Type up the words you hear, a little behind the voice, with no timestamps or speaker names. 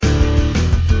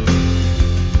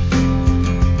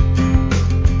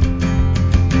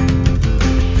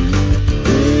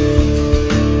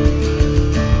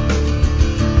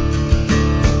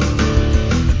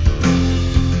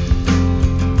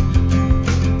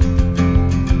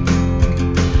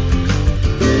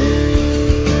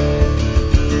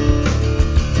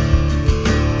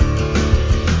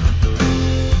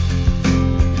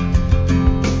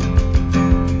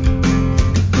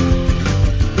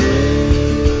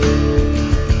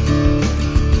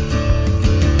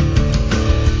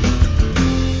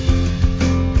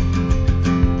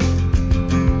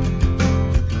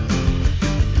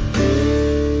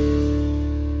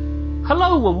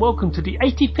welcome to the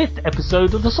 85th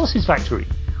episode of The Sausage Factory,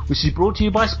 which is brought to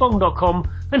you by Spong.com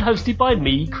and hosted by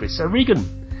me, Chris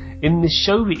O'Regan. In this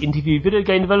show, we interview video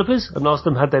game developers and ask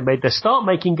them how they made their start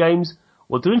making games,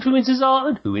 what their influences are,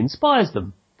 and who inspires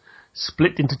them.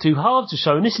 Split into two halves, the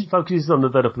show initially focuses on the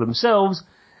developer themselves,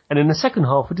 and in the second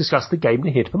half we discuss the game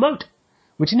they're here to promote,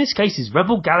 which in this case is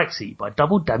Rebel Galaxy by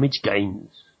Double Damage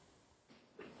Games.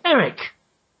 Eric,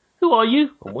 who are you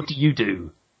and what do you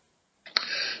do?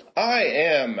 I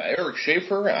am Eric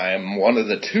Schaefer. I am one of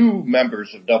the two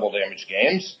members of Double Damage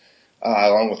Games,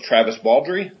 along with Travis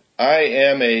Baldry.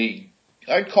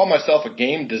 I'd call myself a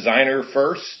game designer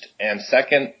first, and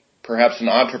second, perhaps an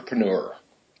entrepreneur.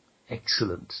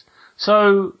 Excellent.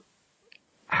 So,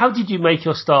 how did you make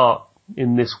your start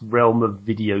in this realm of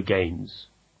video games?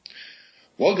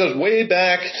 Well, it goes way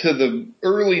back to the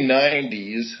early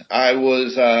 90s. I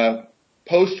was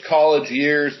post-college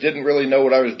years, didn't really know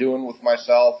what I was doing with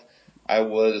myself. I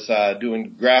was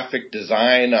doing graphic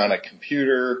design on a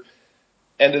computer,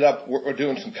 ended up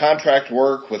doing some contract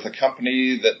work with a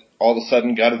company that all of a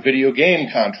sudden got a video game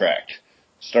contract.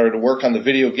 Started to work on the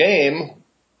video game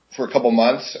for a couple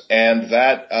months, and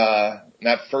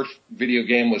that first video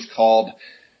game was called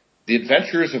The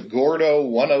Adventures of Gordo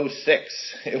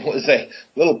 106. It was a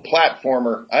little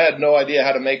platformer. I had no idea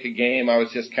how to make a game. I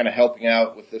was just kind of helping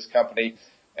out with this company.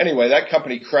 Anyway, that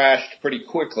company crashed pretty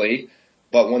quickly,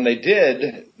 but when they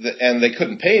did, and they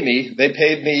couldn't pay me, they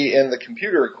paid me in the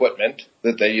computer equipment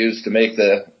that they used to make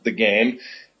the game,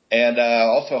 and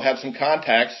also had some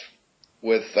contacts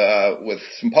with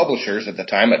some publishers at the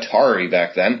time, Atari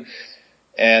back then.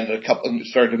 And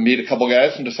started to meet a couple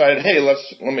guys and decided, hey, let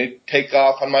me take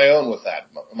off on my own with that.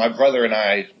 My brother and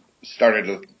I started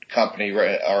a company,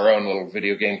 our own little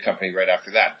video game company right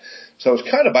after that. So it was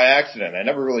kind of by accident. I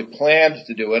never really planned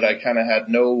to do it. I kind of had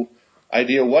no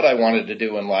idea what I wanted to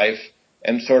do in life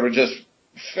and sort of just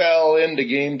fell into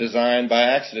game design by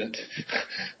accident.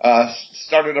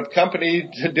 Started a company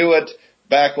to do it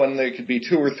back when there could be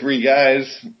 2 or 3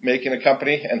 guys making a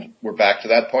company, and we're back to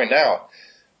that point now.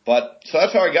 But so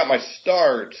that's how I got my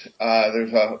start.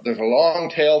 There's a long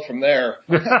tail from there.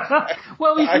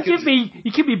 Well, you can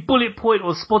give me bullet point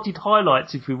or spotted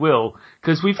highlights, if you will,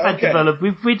 because we've had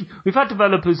we've had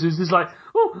developers who's just like,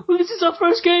 oh, well, this is our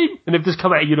first game, and they've just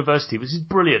come out of university, which is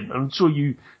brilliant. I'm sure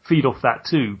you feed off that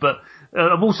too. But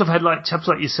I've also had like chaps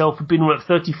like yourself who've been like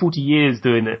 30, 40 years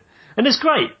doing it. And it's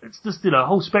great. It's just, a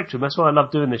whole spectrum. That's why I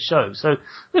love doing this show. So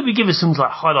maybe give us some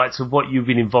like highlights of what you've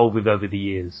been involved with over the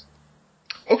years.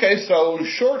 Okay, so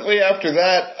shortly after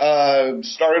that,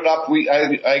 started up,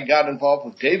 I got involved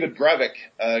with David Brevik,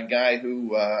 a guy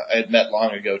who I had met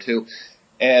long ago too,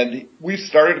 and we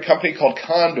started a company called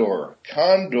Condor.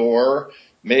 Condor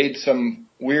made some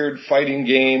weird fighting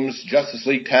games, Justice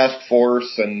League Task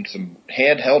Force, and some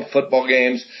handheld football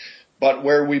games, but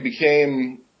where we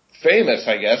became famous,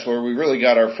 I guess, where we really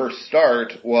got our first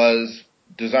start was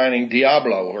designing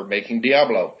Diablo, or making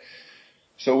Diablo.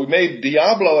 So we made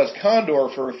Diablo as Condor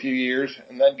for a few years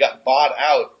and then got bought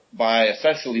out by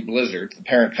essentially Blizzard, the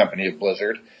parent company of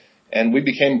Blizzard. And we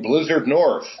became Blizzard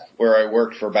North, where I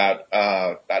worked for about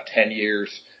 10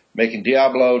 years making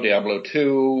Diablo, Diablo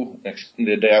 2,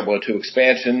 the Diablo 2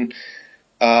 expansion.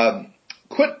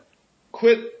 Quit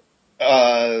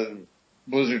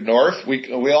Blizzard North.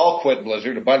 We all quit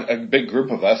Blizzard, a big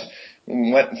group of us.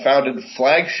 We went and founded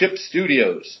Flagship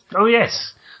Studios. Oh,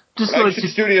 yes. Flagship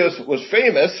Studios was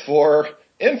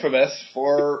infamous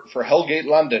for Hellgate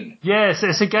London. Yes,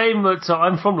 it's a game that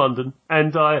I'm from London,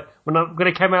 and when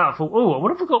it came out, I thought, oh, I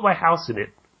wonder if I got my house in it.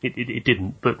 It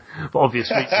didn't, but for obvious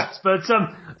reasons. But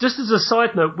just as a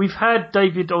side note, we've had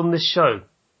David on this show.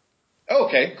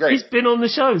 Okay, great. He's been on the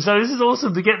show, so this is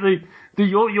awesome to get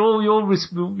your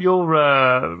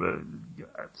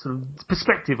sort of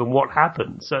perspective on what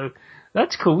happened. So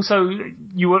that's cool. So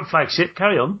you were at Flagship.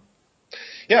 Carry on.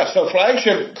 Yeah, so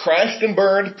Flagship crashed and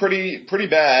burned pretty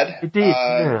bad. It did,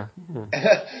 yeah.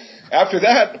 After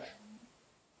that,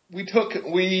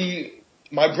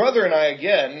 my brother and I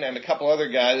again, and a couple other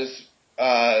guys,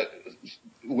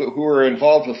 who were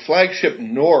involved with Flagship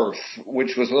North,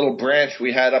 which was a little branch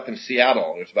we had up in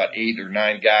Seattle. There's about 8 or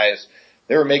 9 guys.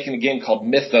 They were making a game called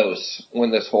Mythos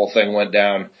when this whole thing went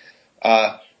down.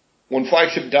 When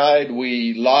Flagship died,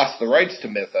 we lost the rights to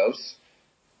Mythos.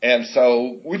 And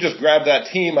so we just grabbed that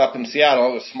team up in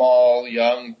Seattle, a small,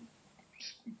 young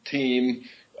team.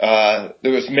 That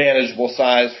was manageable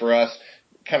size for us,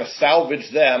 kind of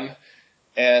salvaged them,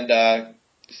 and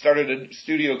started a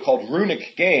studio called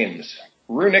Runic Games.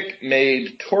 Runic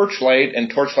made Torchlight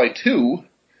and Torchlight 2.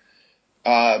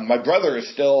 My brother is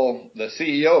still the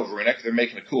CEO of Runic. They're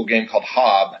making a cool game called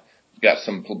Hob. got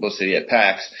some publicity at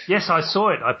PAX. Yes, I saw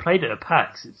it. I played it at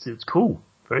PAX. It's cool.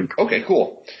 Very cool. Okay,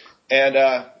 cool. And,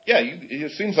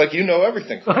 it seems like you know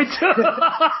everything.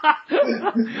 I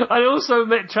also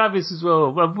met Travis as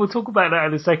well. We'll talk about that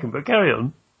in a second, but carry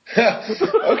on.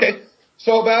 Okay.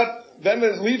 So then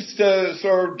it leads to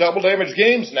sort of Double Damage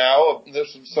Games now.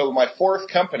 So my fourth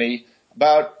company,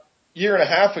 about a year and a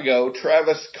half ago,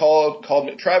 Travis called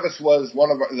me. Travis was one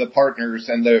of the partners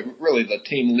and the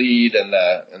team lead and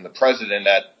the president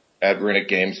at Runic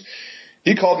Games.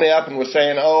 He called me up and was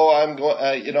saying,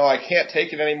 I can't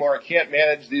take it anymore. I can't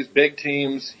manage these big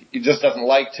teams. He just doesn't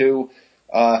like to.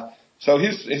 So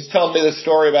he's telling me this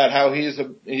story about how he's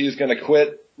going to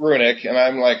quit Runic, and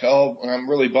I'm like, I'm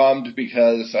really bummed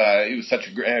because he was such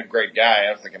a great guy.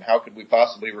 I was thinking, how could we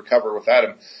possibly recover without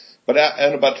him? But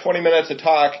in about 20 minutes of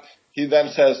talk, he then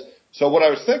says, so what I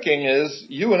was thinking is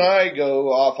you and I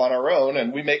go off on our own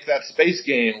and we make that space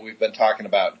game we've been talking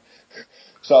about.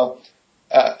 So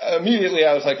immediately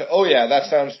I was like, oh yeah, that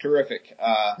sounds terrific.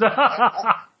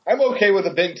 I'm okay with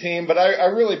a big team, but I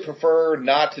really prefer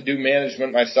not to do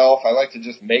management myself. I like to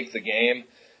just make the game.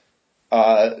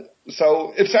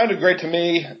 So it sounded great to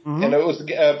me, and it was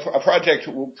a project,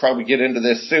 we'll probably get into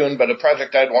this soon, but a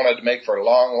project I'd wanted to make for a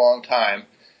long, long time.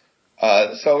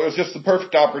 So it was just the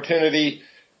perfect opportunity.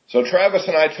 So Travis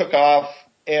and I took off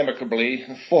amicably,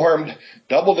 formed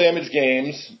Double Damage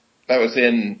Games. That was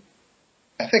in,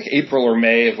 I think, April or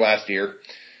May of last year,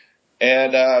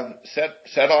 and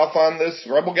set off on this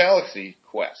Rebel Galaxy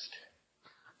quest.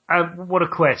 What a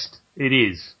quest it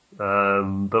is.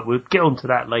 But we'll get on to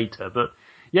that later. But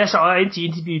yes, I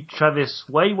interviewed Travis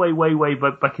way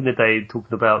back in the day,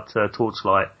 talking about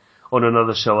Torchlight on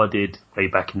another show I did way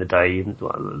back in the day, in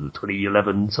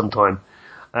 2011 sometime.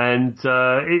 And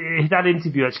that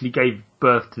interview actually gave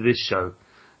birth to this show.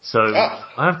 So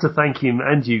I have to thank him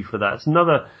and you for that. It's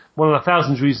another one of the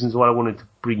thousand reasons why I wanted to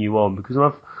bring you on, because when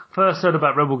I first heard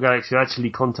about Rebel Galaxy, I actually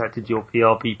contacted your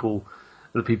PR people,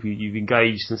 the people you've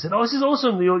engaged, and said, this is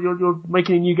awesome, you're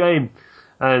making a new game,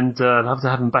 and I'd love to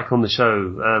have him back on the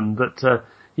show. But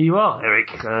here you are, Eric,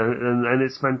 and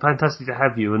it's been fantastic to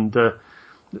have you, and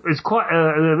it's quite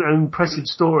an impressive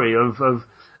story of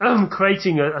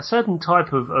creating a certain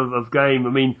type of game. I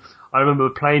mean, I remember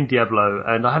playing Diablo,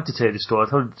 and I have to tell you the story. I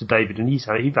told it to David, and he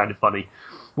found it funny.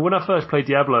 But when I first played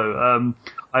Diablo,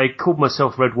 I called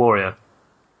myself Red Warrior,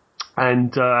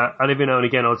 and every now and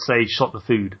again I'd say "shot the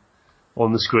food"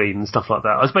 on the screen and stuff like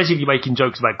that. I was basically making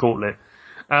jokes about Gauntlet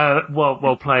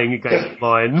while playing against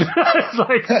mine. It's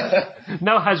like,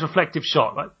 now has reflective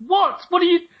shot. Like, what? What do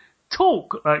you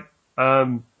talk? Like,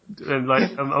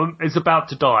 it's about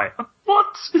to die.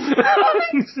 What?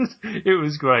 It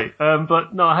was great.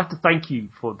 But no, I have to thank you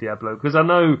for Diablo, because I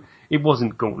know it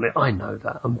wasn't Gauntlet. I know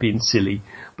that. I'm being silly.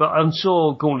 But I'm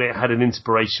sure Gauntlet had an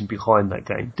inspiration behind that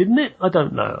game, didn't it? I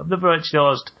don't know. I've never actually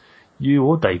asked you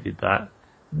or David that.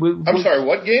 I'm sorry,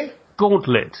 what game?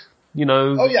 Gauntlet.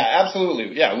 Oh yeah,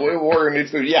 absolutely. Yeah, Warrior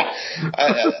Needs Food. Yeah.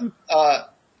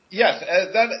 Yes,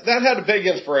 that had a big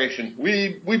inspiration.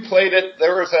 We played it.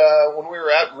 There was when we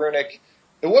were at Runic,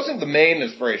 it wasn't the main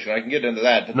inspiration. I can get into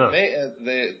that. But no.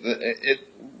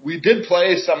 We did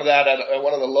play some of that at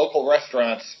one of the local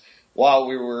restaurants while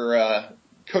we were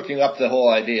cooking up the whole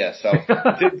idea. So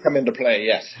it did come into play,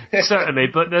 yes. Certainly,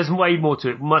 but there's way more to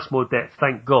it, much more depth,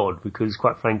 thank God, because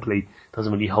quite frankly, it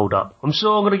doesn't really hold up. I'm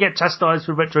sure I'm going to get chastised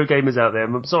for retro gamers out there.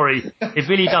 I'm sorry, it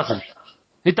really doesn't.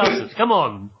 It doesn't. Come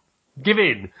on. Give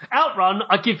in. Outrun,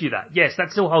 I give you that. Yes,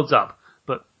 that still holds up.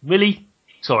 But really,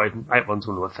 sorry, Outrun's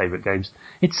one of my favourite games.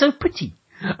 It's so pretty.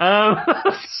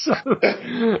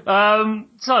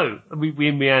 So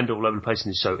we meander all over the place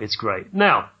in this show. It's great.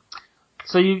 Now,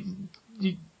 so I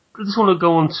just want to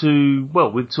go on to,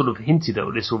 well, we've sort of hinted at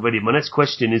this already. My next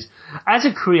question is, as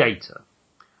a creator,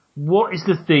 what is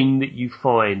the thing that you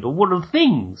find, or what are the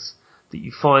things that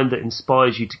you find that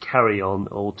inspires you to carry on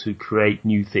or to create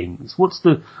new things? What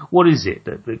is it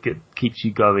that keeps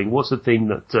you going? What's the thing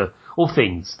that, or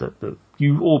things that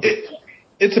you orbit?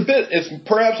 It's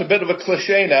perhaps a bit of a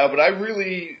cliche now, but I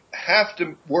really have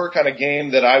to work on a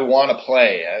game that I want to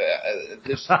play. It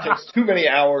just takes too many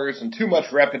hours and too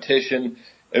much repetition.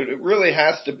 It really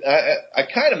has to, I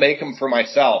kind of make them for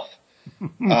myself.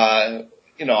 I'm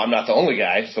not the only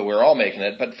guy, so we're all making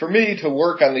it. But for me to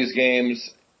work on these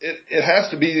games, it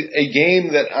has to be a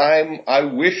game that I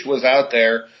wish was out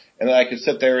there and that I could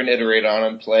sit there and iterate on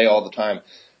and play all the time.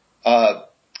 So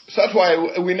that's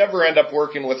why we never end up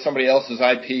working with somebody else's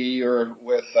IP or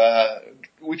with,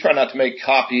 we try not to make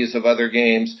copies of other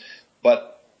games,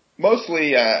 but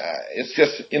mostly, it's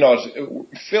just,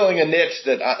 it's filling a niche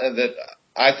that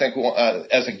I think,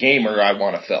 as a gamer, I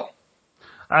want to fill.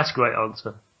 That's a great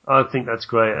answer. I think that's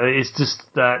great. It's just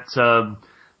that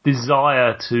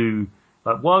desire to,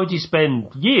 like, why would you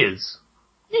spend years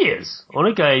on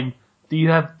a game that you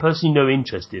have personally no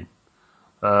interest in?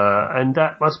 And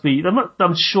that must be,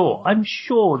 I'm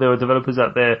sure there are developers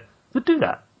out there that do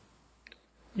that.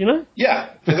 You know? Yeah,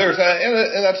 and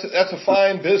that's a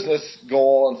fine business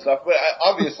goal and stuff, but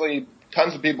obviously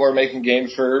tons of people are making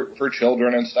games for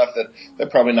children and stuff that they're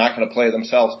probably not going to play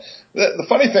themselves. The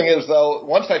funny thing is, though,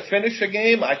 once I finish a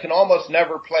game, I can almost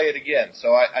never play it again.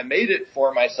 So I made it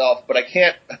for myself, but I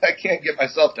can't get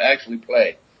myself to actually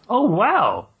play. Oh,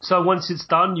 wow. So once it's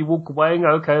done, you walk away and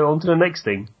go, okay, on to the next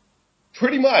thing.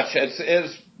 Pretty much.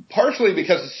 It's partially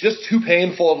because it's just too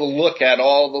painful to look at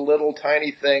all the little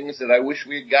tiny things that I wish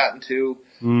we had gotten to.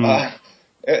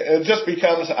 It just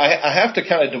becomes, I have to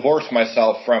kind of divorce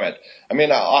myself from it. I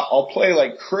mean, I'll play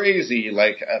like crazy,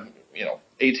 like,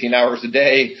 18 hours a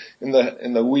day in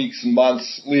the weeks and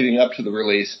months leading up to the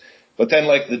release. But then,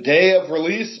 like, the day of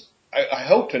release, I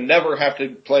hope to never have to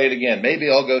play it again. Maybe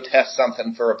I'll go test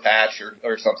something for a patch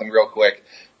or something real quick.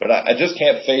 But I just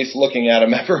can't face looking at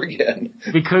them ever again.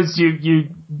 Because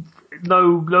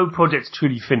no project's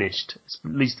truly finished,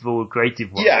 at least of all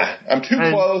creative ones. Yeah, I'm too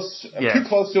close. I'm too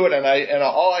close to it, and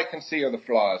all I can see are the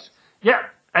flaws. Yeah,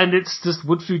 and it's just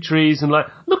wood through trees and like,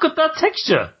 look at that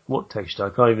texture. What texture? I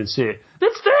can't even see it.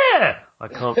 It's there. I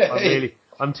can't.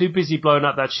 I'm too busy blowing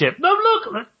up that ship. No,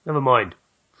 look. Never mind.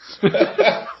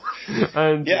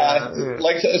 And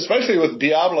like especially with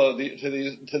Diablo,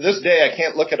 to this day, I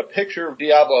can't look at a picture of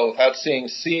Diablo without seeing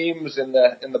seams in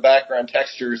the background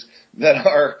textures that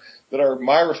are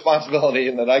my responsibility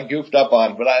and that I goofed up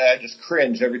on. But I just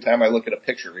cringe every time I look at a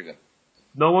picture, even.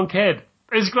 No one cared.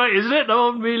 It's great, isn't it? No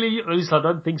one really. At least I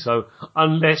don't think so,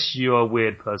 unless you're a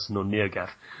weird person on NeoGAF,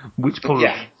 which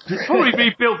probably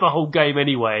rebuilt the whole game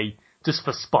anyway, just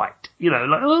for spite. You know,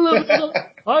 like, oh, look,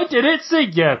 I did it. See,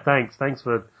 yeah, thanks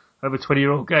for over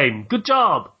 20-year-old game. Good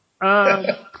job.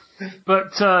 I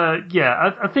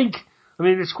think,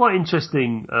 it's quite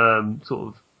interesting, sort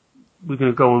of, we're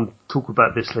going to go on talk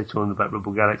about this later on about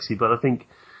Rebel Galaxy, but I think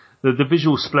the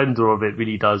visual splendor of it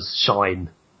really does shine.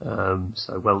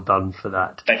 So well done for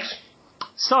that. Thanks.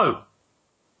 So,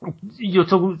 we're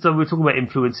talking about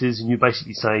influences, and you're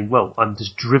basically saying, well, I'm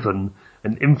just driven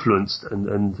and influenced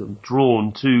and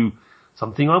drawn to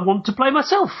something I want to play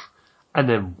myself. And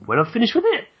then when I've finished with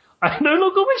it, I no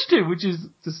longer wish to, which is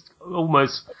just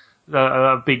almost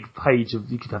a big page of,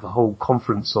 you could have a whole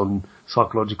conference on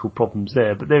psychological problems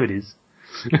there, but there it is.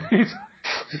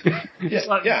 It's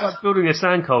like building a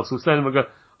sandcastle, standing there and go,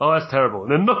 oh, that's terrible,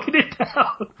 and then knocking it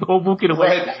down, or walking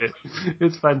away from it.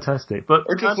 It's fantastic.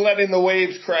 Or just letting the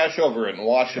waves crash over it and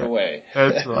wash it away.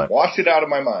 That's right. Wash it out of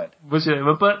my mind.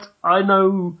 But I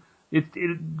know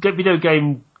video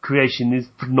game creation is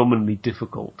phenomenally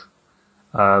difficult.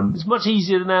 It's much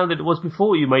easier now than it was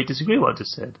before. You may disagree with what I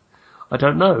just said. I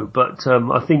don't know, but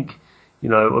I think,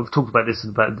 I've talked about this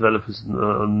about developers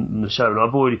on the show, and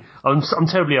I'm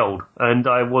terribly old, and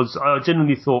I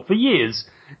genuinely thought for years,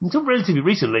 until relatively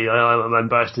recently, I'm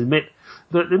embarrassed to admit,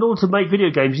 that in order to make video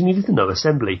games, you needed to know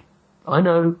assembly. I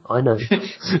know.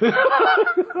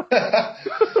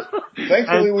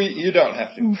 Thankfully, you don't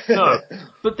have to. No,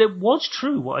 but that was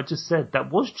true, what I just said. That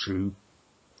was true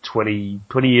 20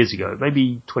 years ago,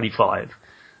 maybe 25.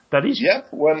 That is. Yep.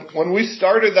 When we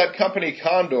started that company,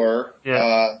 Condor,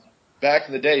 back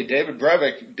in the day, David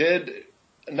Brevik did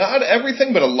not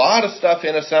everything, but a lot of stuff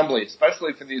in assembly,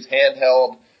 especially for these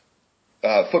handheld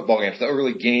football games. The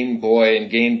early Game Boy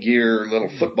and Game Gear little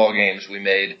football games we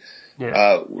made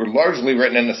were largely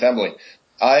written in assembly.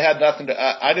 I had nothing to.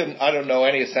 I don't know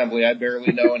any assembly. I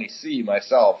barely know any C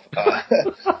myself.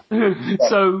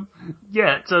 So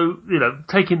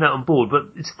taking that on board,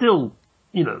 but it's still,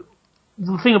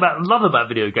 the thing love about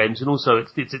video games, and also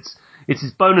it's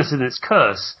its bonus and its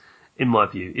curse, in my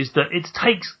view, is that it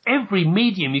takes every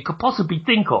medium you could possibly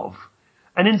think of,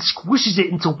 and then squishes it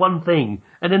into one thing,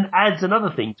 and then adds another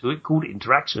thing to it called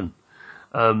interaction.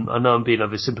 I know I'm being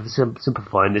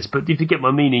simplifying this, but if you get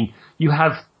my meaning, you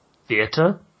have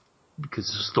theatre, because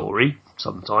it's a story,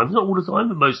 sometimes, not all the time,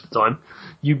 but most of the time.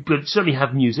 You certainly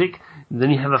have music, and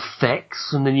then you have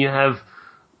effects, and then you have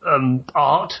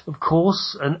art, of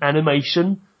course, and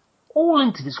animation, all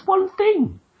into this one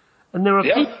thing. And there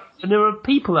are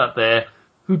people out there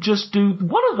who just do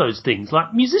one of those things,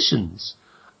 like musicians.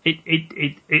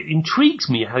 It intrigues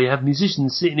me how you have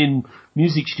musicians sitting in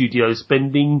music studios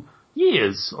spending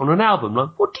years on an album.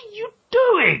 Like, what are you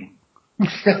doing?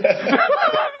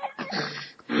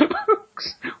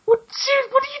 What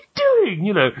are you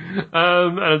doing?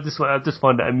 And I just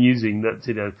find it amusing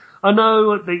that, I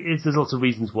know there's lots of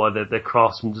reasons why they're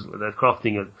crafting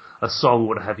a song,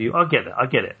 what have you. I get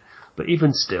it. But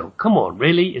even still, come on,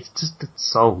 really? It's just a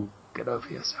song. Get over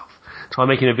yourself. Try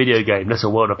making a video game. That's a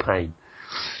world of pain.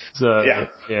 So, yeah.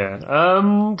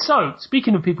 So,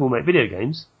 speaking of people who make video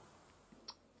games,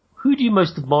 who do you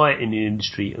most admire in the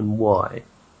industry and why?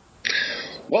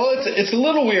 Well, it's a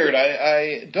little weird.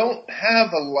 I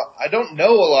don't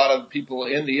know a lot of people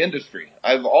in the industry.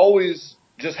 I've always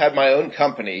just had my own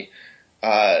company.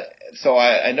 So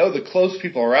I know the close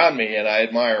people around me, and I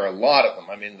admire a lot of them.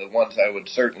 I mean, the ones I would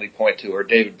certainly point to are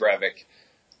David Brevik,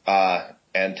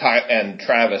 and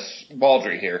Travis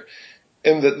Baldry here.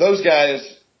 And those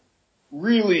guys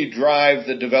really drive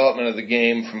the development of the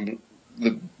game from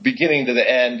the beginning to the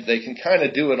end. They can kind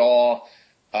of do it all.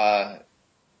 So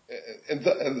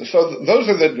those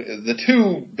are the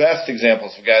two best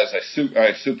examples of guys I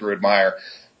super admire.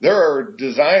 There are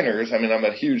designers. I mean, I'm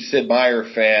a huge Sid Meier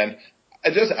fan. I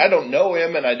don't know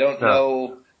him, and I don't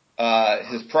know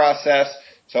his process.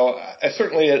 So I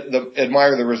certainly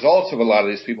admire the results of a lot of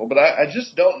these people, but I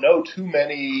just don't know too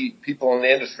many people in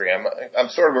the industry. I'm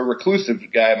sort of a reclusive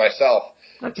guy myself.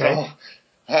 Okay. So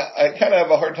I kind of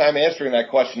have a hard time answering that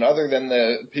question other than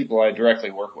the people I directly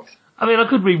work with. I mean, I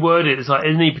could reword it as like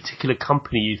any particular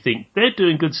company you think they're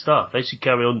doing good stuff. They should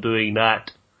carry on doing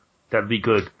that. That'd be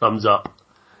good. Thumbs up.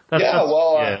 I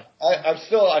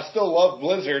still love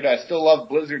Blizzard. I still love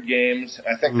Blizzard games.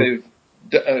 I think they've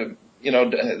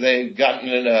gotten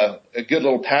in a good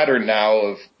little pattern now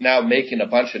of now making a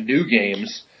bunch of new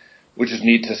games, which is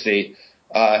neat to see.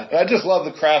 And I just love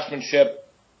the craftsmanship.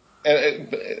 I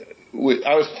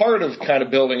was part of kind of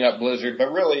building up Blizzard,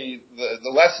 but really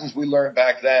the lessons we learned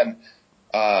back then,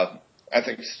 I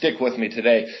think stick with me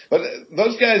today. But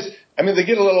those guys, I mean, they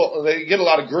get a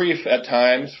lot of grief at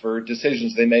times for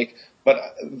decisions they make, but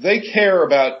they care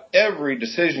about every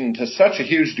decision to such a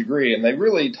huge degree, and they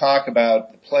really talk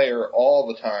about the player all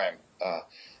the time.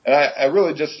 And I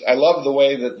really I love the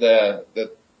way that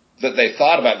they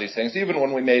thought about these things, even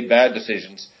when we made bad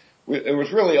decisions. It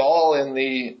was really all in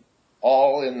the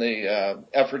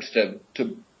efforts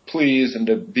to please and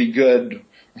to be good,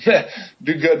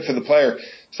 do good for the player.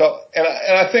 So, and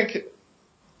I think,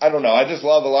 I don't know, I just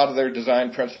love a lot of their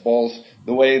design principles,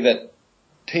 the way that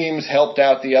teams helped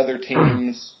out the other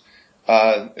teams.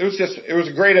 It was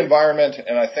a great environment,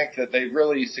 and I think that they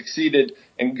really succeeded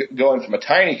in going from a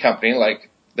tiny company, like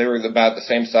they were about the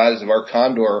same size of our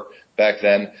Condor back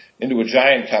then, into a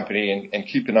giant company and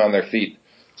keeping on their feet.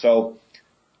 So,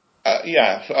 so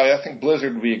I think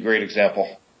Blizzard would be a great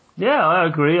example. Yeah, I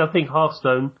agree. I think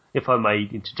Hearthstone, if I may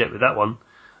interject with that one,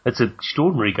 it's an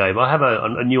extraordinary game. I have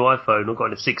a new iPhone. I've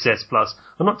got a 6S Plus.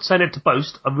 I'm not saying it to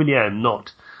boast. I really am not.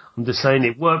 I'm just saying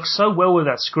it works so well with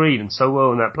that screen and so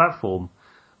well on that platform.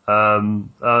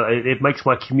 It makes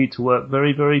my commute to work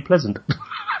very, very pleasant.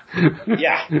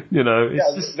 Yeah.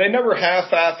 They never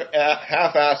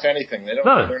half-ass anything. They're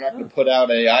not going to put out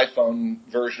a iPhone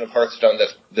version of Hearthstone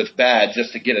that's bad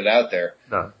just to get it out there.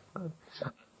 No.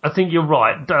 I think you're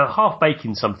right.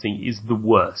 Half-baking something is the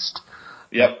worst.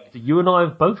 Yep. You and I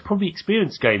have both probably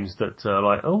experienced games that are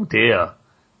like, oh dear,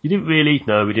 we didn't really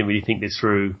think this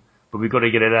through, but we've got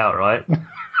to get it out, right?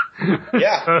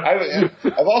 Yeah,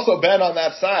 I've also been on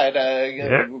that side.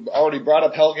 Already brought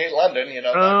up Hellgate London,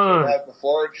 not that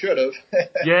before it should have.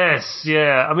 Yes,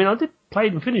 yeah. I mean, I did play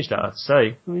and finish that, I'd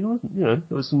say. I mean, there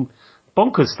was some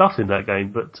bonkers stuff in that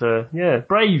game, but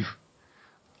brave.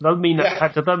 I don't mean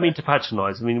to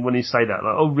patronise. I mean, when you say that,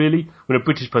 like, oh really? When a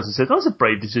British person says, "That's a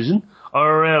brave decision," oh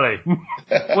really?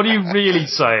 What are you really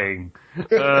saying?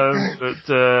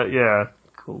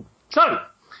 Cool. So,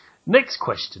 next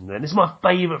question then. This is my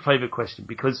favourite question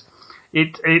because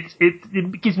it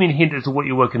gives me a hint as to what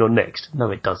you're working on next.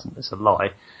 No, it doesn't. It's a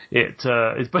lie.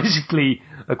 It's basically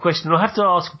a question I have to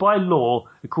ask by law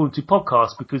according to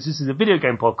podcast because this is a video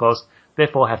game podcast.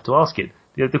 Therefore, I have to ask it.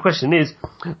 The question is,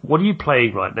 what are you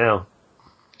playing right now?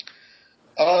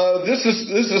 This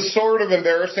is sort of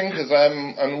embarrassing because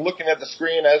I'm looking at the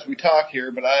screen as we talk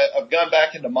here, but I've gone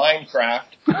back into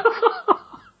Minecraft.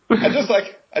 I just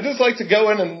like to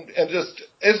go in and just,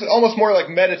 it's almost more like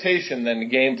meditation than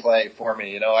gameplay for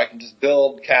me. I can just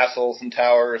build castles and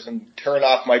towers and turn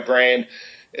off my brain.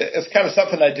 It's kind of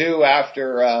something I do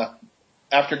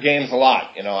after games a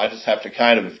lot. I just have to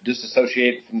kind of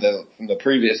disassociate from the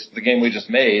game we just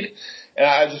made. And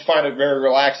I just find it very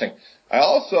relaxing. I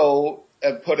also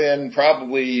have put in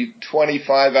probably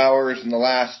 25 hours in the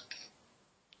last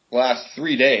last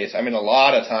 3 days, I mean a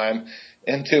lot of time,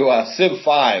 into Civ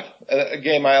 5, a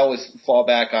game I always fall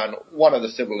back on, one of the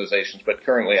Civilizations, but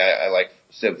currently I like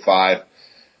Civ 5.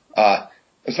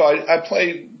 So I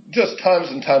played just tons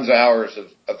and tons of hours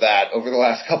of that over the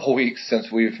last couple of weeks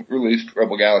since we've released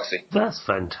Rebel Galaxy. That's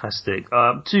fantastic.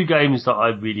 2 games that I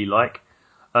really like.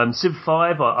 Civ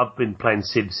 5, I've been playing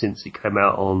Civ since it came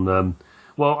out on,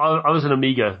 I was an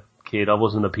Amiga kid. I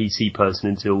wasn't a PC person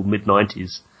until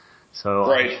mid-90s. So,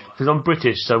 right. Because I'm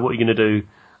British, so what are you going to do?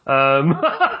 I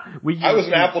was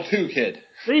an Apple II kid.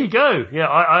 There you go.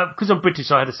 Yeah, because I'm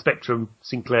British, I had a Spectrum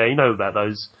Sinclair. You know about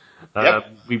those. Yep.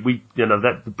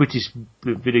 That the British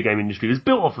video game industry was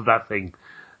built off of that thing.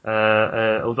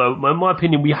 Although, in my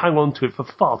opinion, we hang on to it for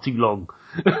far too long.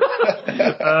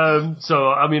 So,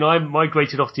 I mean, I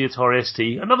migrated off the Atari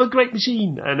ST, another great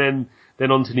machine, and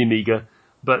then onto the Amiga.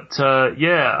 But,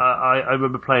 I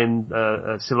remember playing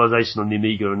Civilization on the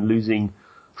Amiga and losing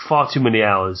far too many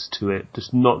hours to it,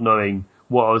 just not knowing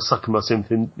what I was sucking myself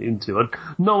into. I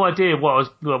had no idea what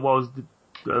I was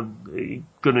going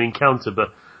to encounter, but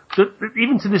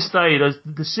even to this day,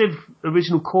 the Civ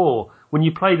original core, when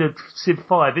you play the Civ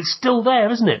 5, it's still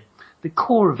there, isn't it? The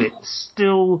core of it's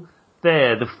still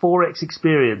there. The 4X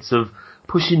experience of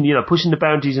pushing the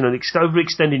boundaries and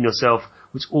overextending yourself,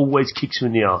 which always kicks you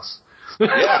in the arse.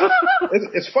 Yeah,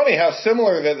 it's funny how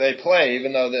similar that they play,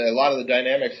 even though a lot of the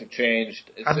dynamics have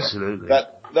changed. Absolutely.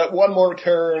 That one more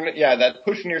turn, that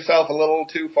pushing yourself a little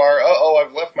too far.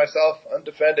 I've left myself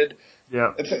undefended.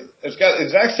 Yeah, it's got the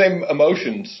exact same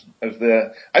emotions as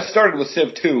I started with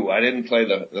Civ 2. I didn't play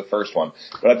the first one,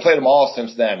 but I played them all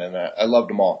since then, and I loved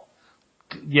them all.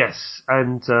 Yes,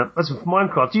 and as for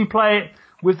Minecraft, do you play it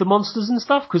with the monsters and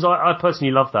stuff? Because I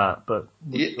personally love that. But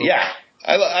yeah,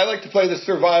 I like to play the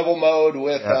survival mode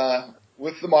with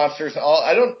the monsters.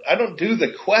 I don't do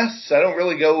the quests. I don't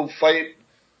really go fight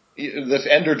this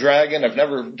Ender Dragon. I've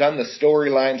never done the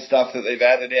storyline stuff that they've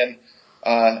added in.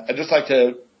 I just like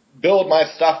to build my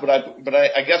stuff, but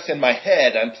I guess in my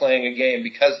head I'm playing a game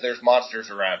because there's monsters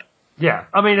around. Yeah,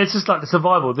 I mean it's just like the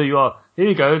survival. There you are. Here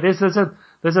you go. There's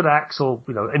an axe or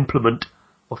implement.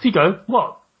 Off you go.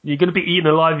 What? You're going to be eaten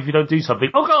alive if you don't do something.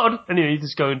 Oh God! And you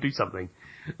just go and do something.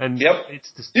 And yep.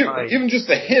 It's just even just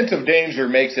a hint of danger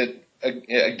makes it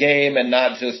a game and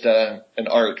not just an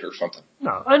art or something.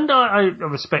 No, and I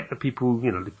respect the people,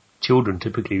 the children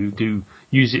typically who do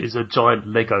use it as a giant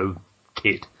Lego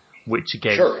kit, which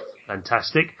again, sure.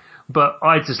 Fantastic. But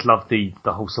I just love the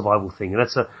whole survival thing, and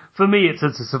for me, it's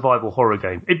a survival horror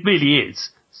game. It really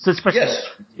is. Yes.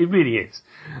 It really is.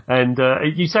 And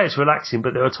you say it's relaxing,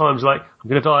 but there are times like, I'm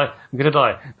going to die. No,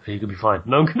 you're going to be fine.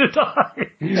 No, I'm going to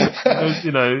die.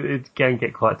 It can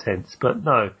get quite tense, but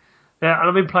no. Yeah, and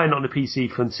I've been playing it on the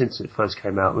PC since it first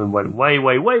came out, and went way,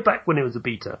 way, way back when it was a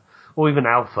beta, or even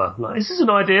alpha. Like, is this an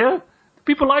idea? Do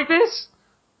people like this?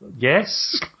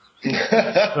 Yes.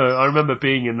 I remember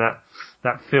being in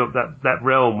that film, that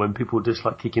realm when people were just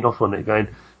like kicking off on it, going,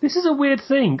 "This is a weird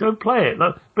thing. Go play it."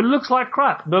 Like, but it looks like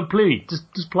crap. No, please,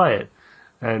 just play it.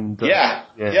 And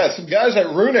some guys at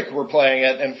Runic were playing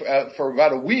it, and for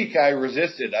about a week I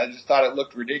resisted. I just thought it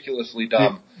looked ridiculously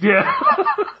dumb. Yeah,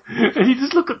 and you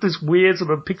just look at this weird sort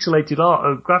of pixelated art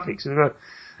or graphics, and you go,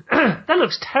 "That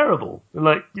looks terrible." And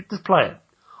like, just play it.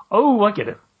 Oh, I get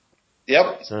it.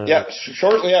 Yep.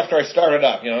 Shortly after I started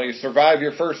up, you survive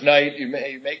your first night, you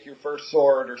make your first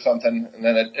sword or something, and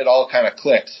then it all kind of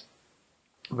clicks.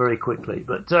 Very quickly.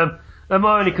 But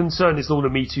my only concern is all the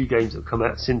Me Too games that have come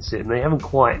out since it, and they haven't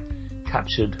quite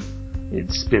captured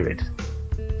its spirit.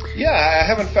 Yeah,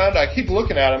 I keep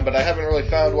looking at them, but I haven't really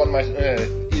found one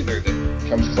either that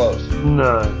comes close.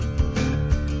 No.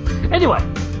 Anyway,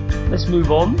 let's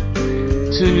move on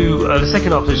to the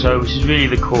second half of the show, which is really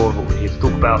the core of what we're here to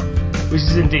talk about, which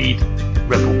is indeed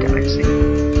Rebel Galaxy.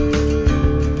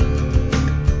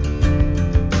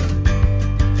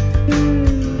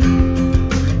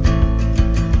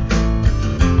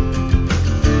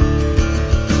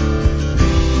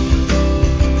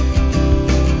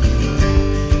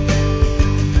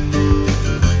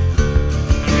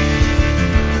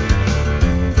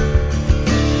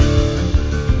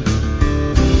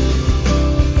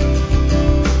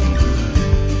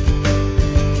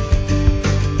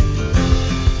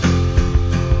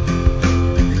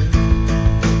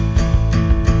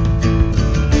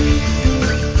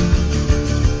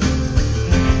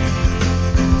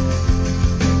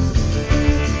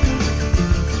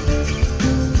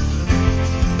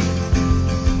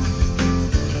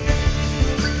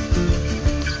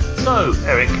 So,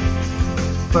 Eric,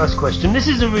 first question. This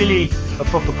isn't really a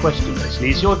proper question, actually.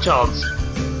 It's your chance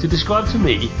to describe to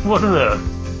me what on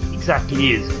earth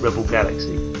exactly is Rebel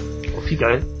Galaxy. you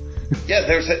go. Yeah,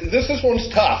 this one's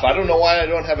tough. I don't know why I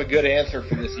don't have a good answer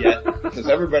for this yet, because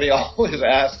everybody always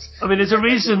asks. I mean, there's a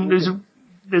reason.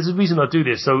 There's a reason I do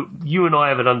this. So you and I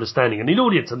have an understanding, and an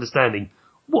audience understanding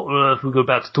what on earth we're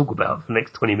about to talk about for the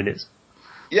next 20 minutes.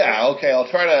 Yeah, okay. I'll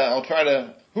try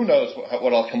to. Who knows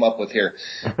what I'll come up with here?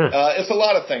 It's a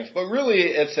lot of things, but really,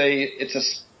 it's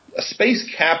a space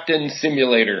captain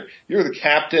simulator. You're the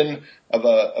captain of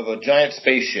a giant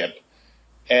spaceship,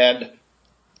 and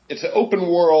it's an open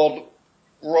world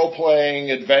role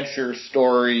playing adventure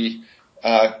story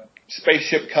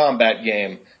spaceship combat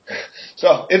game.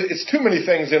 So it's too many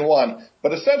things in one.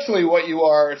 But essentially, what you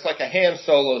are, it's like a Han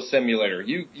Solo simulator.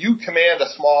 You command a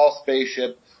small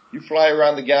spaceship. You fly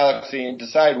around the galaxy and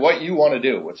decide what you want to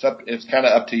do. It's kind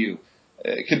of up to you.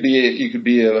 You could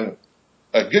be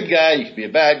a good guy. You could be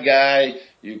a bad guy.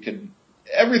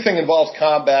 Everything involves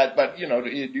combat, but do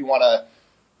you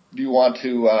want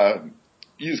to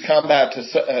use combat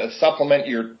to supplement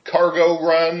your cargo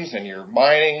runs and your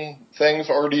mining things,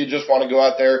 or do you just want to go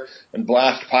out there and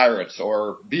blast pirates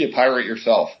or be a pirate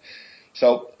yourself?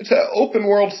 So it's an open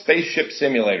world spaceship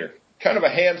simulator. Kind of a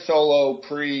Han Solo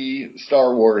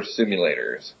pre-Star Wars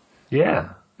simulators. Yeah.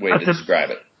 Way to describe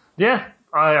it. Yeah,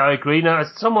 I agree. Now,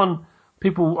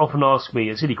 people often ask me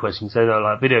a silly question, saying,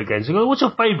 like video games. They go, what's your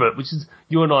favourite? Which is,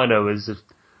 you and I know as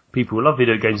people who love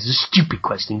video games, it's a stupid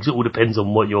question because it all depends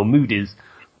on what your mood is.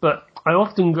 But I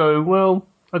often go, well,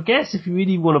 I guess if you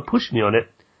really want to push me on it,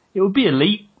 it would be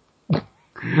Elite.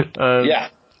 Yeah.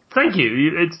 Thank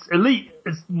you. It's Elite.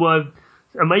 It's my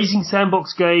amazing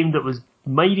sandbox game that was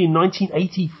made in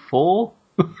 1984.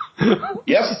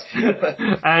 Yes.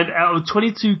 And out of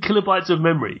 22 kilobytes of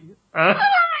memory.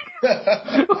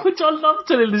 Which I love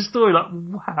telling this story. Like,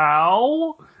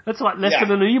 how? That's like less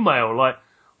than an email. Like,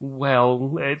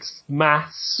 well, it's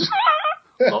maths.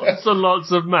 Lots and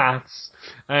lots of maths.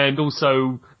 And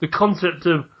also the concept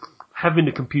of having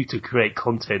the computer create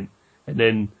content, and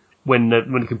then when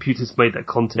the computer's made that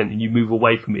content and you move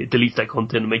away from it, it deletes that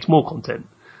content and makes more content.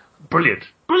 Brilliant.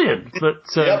 But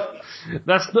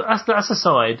that's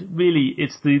aside. Really,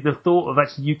 it's the thought of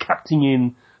actually you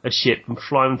captaining a ship and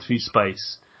flying through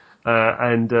space.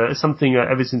 It's something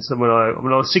ever since when I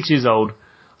was 6 years old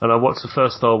and I watched the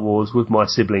first Star Wars with my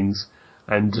siblings,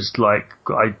 and just like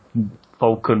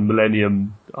Vulcan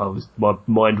Millennium, my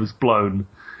mind was blown.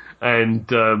 And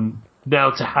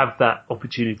now to have that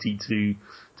opportunity to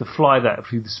fly that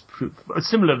through a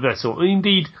similar vessel,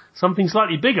 indeed something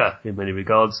slightly bigger in many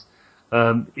regards,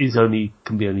 can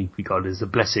be only regarded as a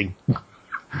blessing.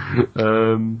 But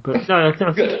no,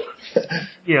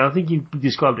 I think you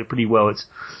described it pretty well.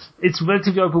 It's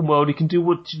relatively open world. You can do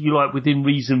what you like within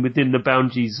reason, within the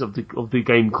boundaries of the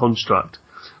game construct,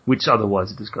 which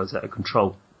otherwise it just goes out of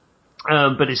control.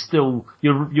 But it's still,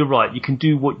 you're right. You can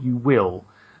do what you will,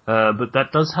 but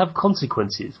that does have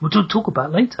consequences, which we'll talk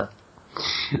about later.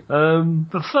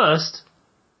 But first,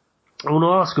 I want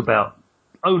to ask about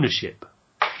ownership.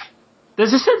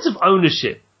 There's a sense of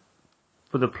ownership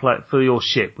for your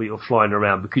ship where you're flying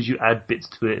around, because you add bits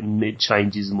to it and it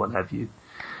changes and what have you.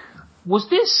 Was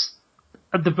this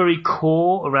at the very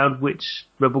core around which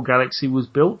Rebel Galaxy was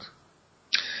built?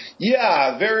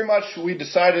 Yeah, very much. We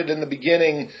decided in the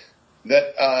beginning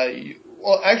that,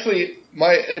 actually,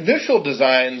 my initial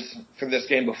designs for this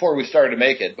game before we started to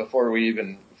make it, before we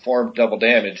even formed Double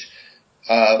Damage,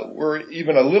 were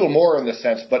even a little more in the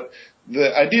sense, but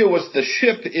the idea was the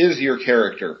ship is your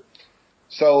character.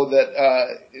 So that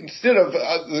instead of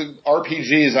the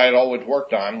RPGs I had always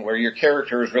worked on, where your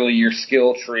character is really your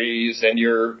skill trees and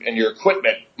your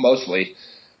equipment mostly,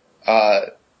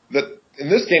 that in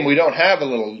this game we don't have a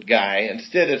little guy.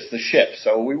 Instead, it's the ship.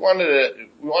 So we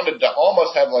wanted to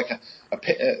almost have like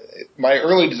my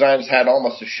early designs had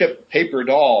almost a ship paper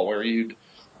doll where you'd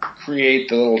create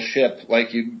the little ship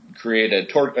like you'd create a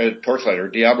Torchlight or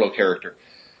Diablo character.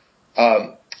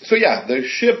 So yeah, the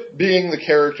ship being the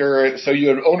character, so you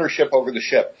had ownership over the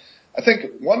ship. I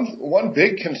think one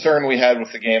big concern we had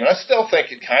with the game, and I still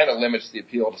think it kind of limits the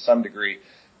appeal to some degree,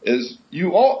 is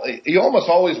you almost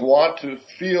always want to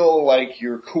feel like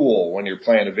you're cool when you're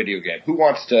playing a video game. Who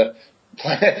wants to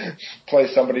play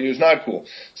somebody who's not cool?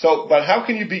 So, but how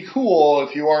can you be cool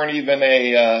if you aren't even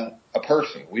a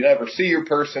person? We never see your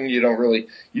person.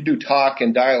 You do talk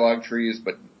and dialogue trees,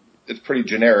 but it's pretty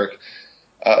generic.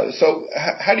 So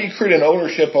how do you create an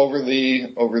ownership over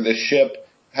the ship?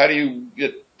 How do you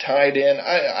get tied in?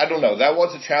 I don't know. That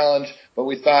was a challenge, but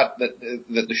we thought that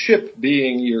the ship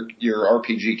being your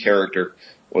RPG character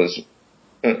was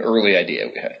an early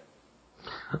idea we had.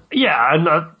 Yeah, and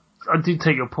I do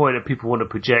take your point that people want to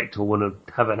project or want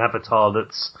to have an avatar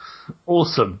that's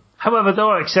awesome. However, there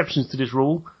are exceptions to this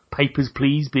rule. Papers,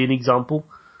 Please be an example.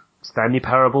 Stanley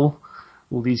Parable.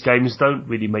 All these games don't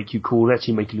really make you cool, they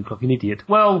actually make you look like an idiot.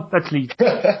 Well, actually,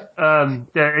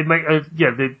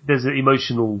 there's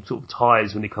emotional sort of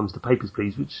ties when it comes to Papers,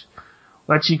 Please, which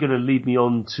are actually going to lead me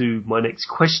on to my next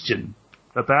question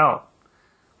about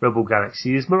Rebel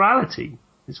Galaxy is morality.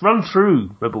 It's run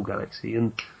through Rebel Galaxy,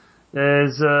 and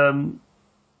there's,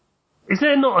 is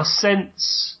there not a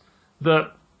sense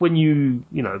that when you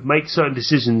make certain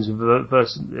decisions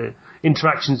versus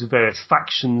interactions with various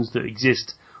factions that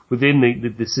exist within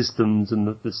the systems and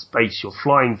the space you're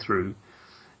flying through,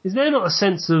 is there not a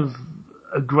sense of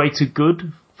a greater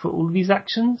good for all of these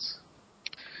actions?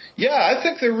 Yeah, I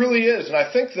think there really is, and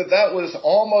I think that was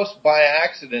almost by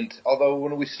accident, although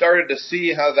when we started to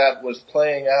see how that was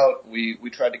playing out, we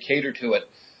tried to cater to it.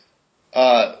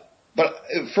 But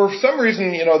for some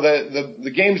reason,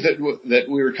 the games that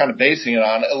we were kind of basing it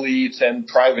on, Elite and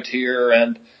Privateer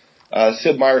and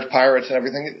Sid Meier's Pirates and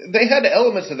everything, they had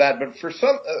elements of that, but for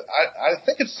some, I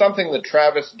think it's something that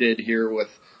Travis did here with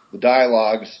the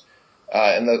dialogues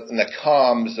and the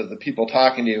comms of the people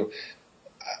talking to you.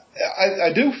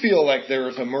 I do feel like there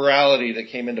was a morality that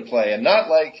came into play, and not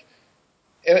like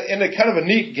in a kind of a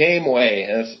neat game way.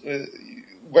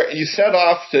 Where you set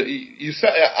off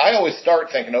I always start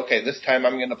thinking, okay, this time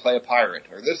I'm going to play a pirate,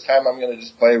 or this time I'm going to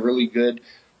just play a really good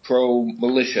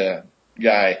pro-militia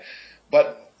guy.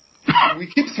 But we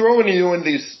keep throwing you in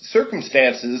these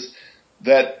circumstances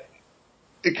that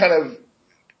it kind of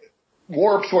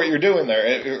warps what you're doing there.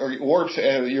 It warps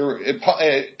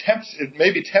it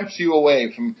maybe tempts you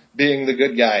away from being the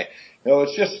good guy.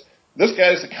 It's just, this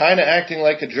guy's kind of acting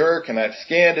like a jerk, and I've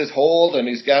scanned his hold, and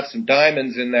he's got some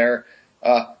diamonds in there.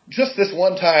 Just this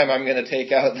one time I'm going to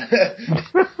take out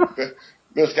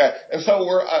this guy. And so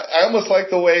I almost like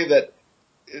the way that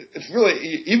it's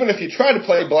really, even if you try to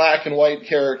play black and white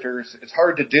characters, it's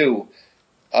hard to do.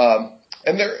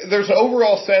 And there's an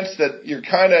overall sense that you're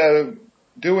kind of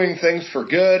doing things for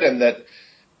good,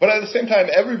 but at the same time,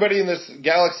 everybody in this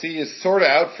galaxy is sort of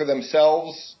out for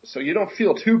themselves, so you don't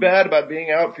feel too bad about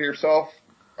being out for yourself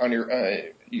on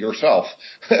yourself,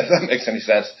 if that makes any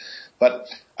sense. But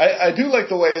I do like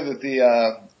the way that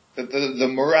the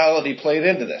morality played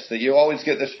into this, that you always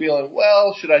get this feeling,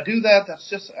 well, should I do that?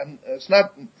 It's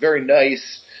not very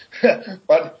nice,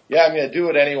 but yeah, I'm going to do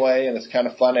it anyway, and it's kind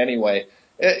of fun anyway.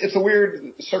 It's a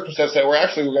weird circumstance that we're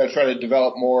going to try to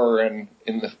develop more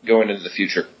going into the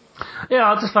future.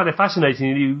 Yeah, I just found it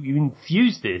fascinating that you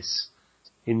infused this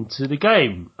into the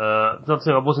game.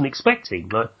 Something I wasn't expecting.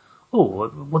 Like, oh,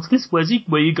 what's this? Where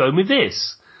are you going with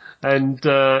this? And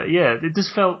it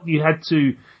just felt you had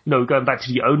to, going back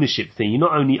to the ownership thing, you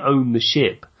not only own the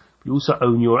ship, but you also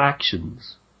own your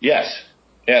actions. Yes,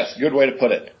 good way to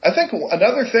put it. I think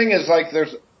another thing is like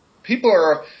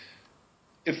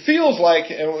it feels like,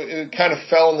 and it kind of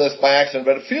fell in this by accident,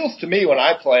 but it feels to me when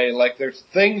I play like there's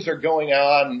things are going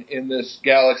on in this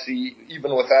galaxy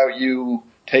even without you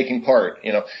taking part.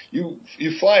 You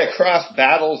fly across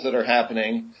battles that are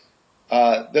happening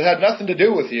that had nothing to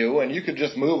do with you, and you could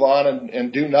just move on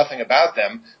and do nothing about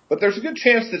them. But there's a good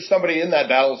chance that somebody in that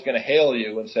battle is going to hail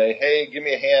you and say, hey, give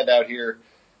me a hand out here.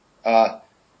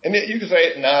 And you can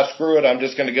say, nah, screw it, I'm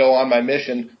just going to go on my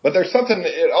mission. But there's something,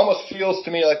 it almost feels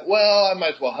to me like, well, I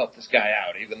might as well help this guy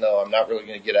out, even though I'm not really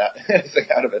going to get anything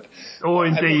out of it. Or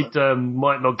indeed,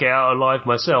 might not get out alive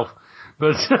myself.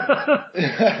 But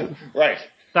right.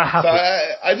 That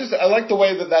happens. So I like the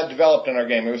way that developed in our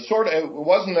game. It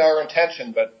wasn't our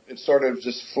intention, but it sort of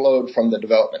just flowed from the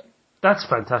development. That's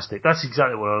fantastic. That's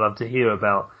exactly what I love to hear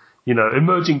about,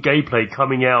 emergent gameplay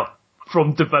coming out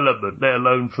from development, let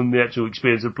alone from the actual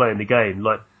experience of playing the game.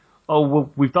 Like, oh, well,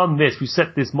 we've done this, we've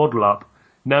set this model up,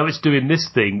 now it's doing this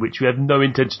thing, which we have no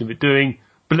intention of it doing,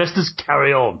 but let's just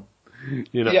carry on.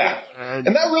 Yeah,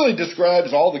 and that really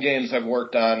describes all the games I've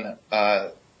worked on.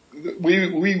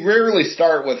 We rarely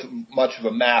start with much of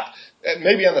a map.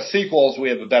 Maybe on the sequels we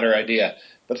have a better idea,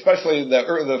 but especially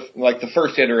the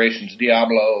first iterations,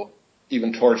 Diablo,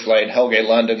 even Torchlight, Hellgate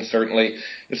London, certainly.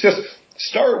 It's just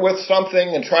start with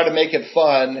something and try to make it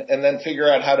fun, and then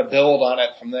figure out how to build on it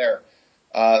from there.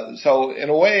 So in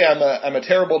a way, I'm a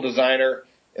terrible designer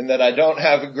in that I don't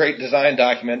have a great design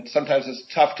document. Sometimes it's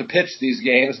tough to pitch these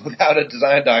games without a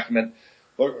design document,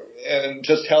 and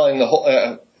just telling the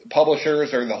whole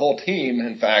publishers or the whole team,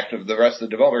 in fact, of the rest of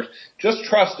the developers, just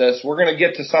trust us. We're going to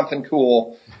get to something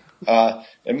cool. And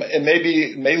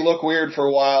maybe it may look weird for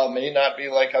a while, it may not be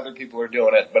like other people are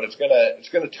doing it, but it's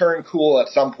gonna turn cool at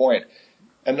some point.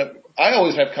 And I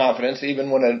always have confidence,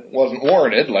 even when it wasn't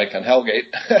warranted, like on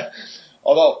Hellgate.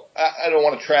 Although I don't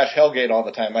want to trash Hellgate all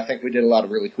the time. I think we did a lot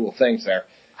of really cool things there.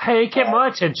 Hey, it kept my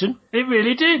attention. It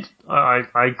really did.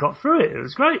 I got through it. It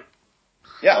was great.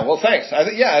 Yeah, well, thanks. I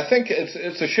think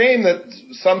it's a shame that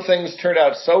some things turned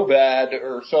out so bad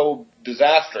or so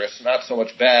disastrous, not so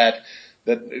much bad,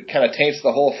 that it kind of taints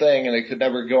the whole thing and it could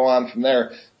never go on from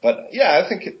there. But yeah, I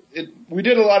think we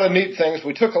did a lot of neat things.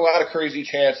 We took a lot of crazy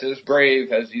chances,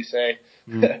 brave, as you say.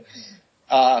 Mm.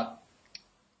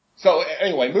 So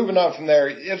anyway, moving on from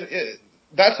there,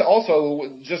 that's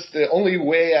also just the only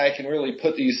way I can really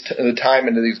put the time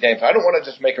into these games. I don't want to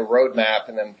just make a roadmap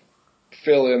and then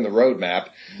fill in the roadmap.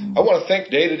 I want to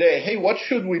think day to day, hey, what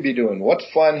should we be doing? What's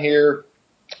fun here?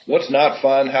 What's not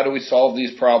fun? How do we solve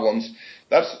these problems?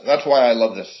 That's why I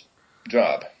love this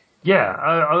job. Yeah.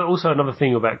 Also, another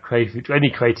thing about any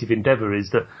creative endeavor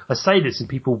is that I say this and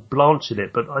people blanch at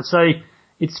it, but I say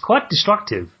it's quite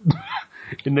destructive.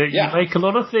 In that you make a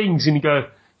lot of things and you go,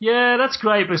 yeah, that's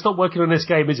great, but it's not working on this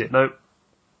game, is it? No.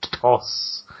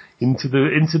 Toss. Into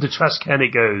the trash can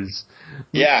it goes.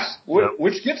 Yeah.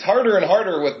 Which gets harder and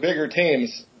harder with bigger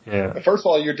teams. Yeah. First of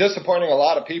all, you're disappointing a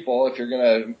lot of people if you're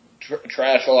going to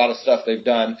trash a lot of stuff they've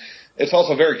done. It's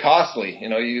also very costly. You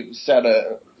know, you set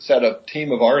a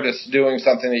team of artists doing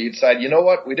something that you decide, you know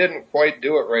what, we didn't quite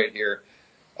do it right here.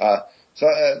 So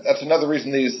that's another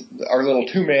reason our little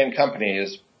two-man company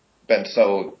has been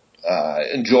so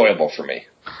enjoyable for me.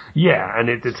 Yeah, and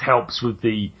it helps with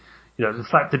the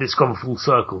fact that it's gone full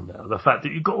circle now. The fact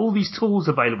that you've got all these tools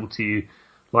available to you,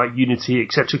 like Unity,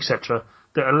 etc.,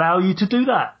 that allow you to do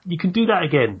that. You can do that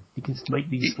again. You can make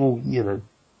these small,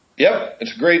 Yep,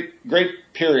 it's a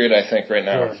great period, I think, right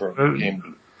now for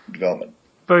game development.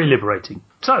 Very liberating.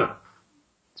 So,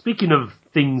 speaking of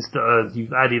things that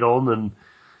you've added on, and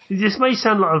this may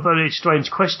sound like a very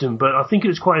strange question, but I think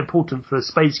it's quite important for a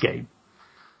space game.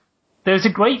 There's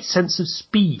a great sense of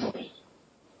speed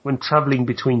when travelling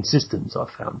between systems,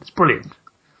 I've found. It's brilliant.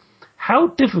 How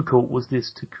difficult was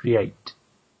this to create?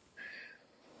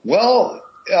 Well,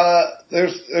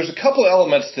 there's a couple of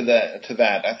elements to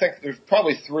that. I think there's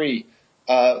probably three.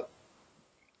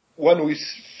 When we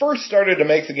first started to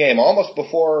make the game, almost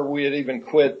before we had even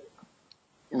quit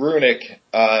Runic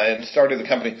and started the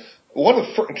company, one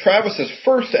of Travis's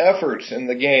first efforts in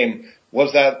the game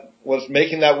was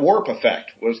making that warp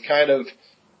effect, was kind of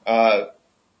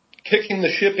kicking the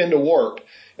ship into warp.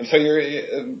 And so you're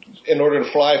in order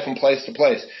to fly from place to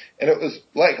place. And it was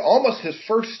like almost his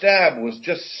first stab was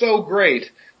just so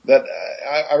great that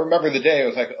I remember the day. I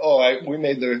was like, we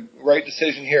made the right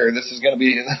decision here. This is going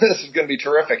to be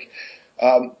terrific.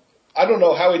 I don't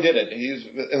know how he did it. He's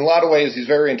in a lot of ways he's a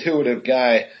very intuitive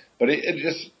guy, but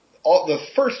the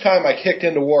first time I kicked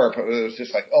into warp, it was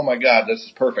just like, oh my God, this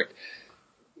is perfect.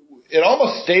 It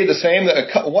almost stayed the same.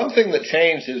 One thing that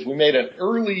changed is we made an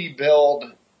early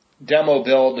demo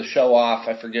build to show off.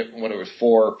 I forget what it was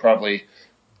for, probably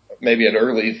maybe an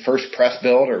early first press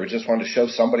build, or we just wanted to show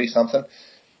somebody something.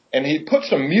 And he put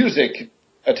some music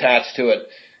attached to it.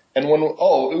 And we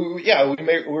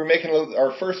were making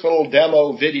our first little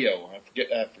demo video. I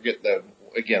forget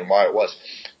again why it was.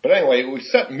 But anyway, we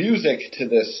set music to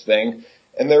this thing,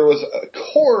 and there was a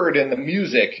chord in the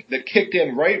music that kicked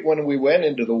in right when we went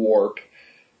into the warp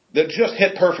that just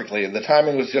hit perfectly. The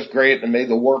timing was just great and made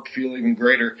the warp feel even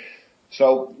greater.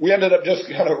 So we ended up just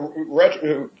kind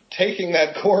of taking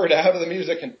that chord out of the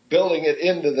music and building it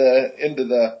into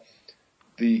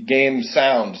the game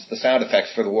sounds, the sound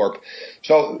effects for the warp.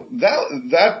 So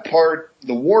that part,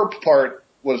 the warp part,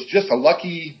 was just a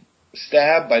lucky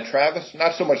stab by Travis.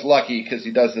 Not so much lucky because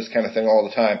he does this kind of thing all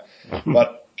the time,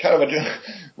 but kind of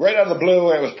right out of the blue,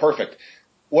 and it was perfect.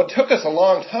 What took us a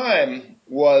long time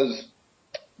was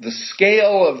the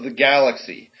scale of the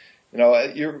galaxy. You know,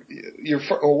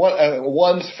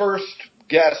 one's first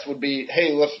guess would be,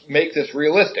 hey, let's make this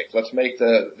realistic. Let's make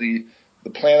the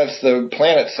planets the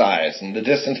planet size and the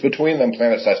distance between them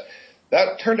planet size.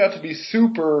 That turned out to be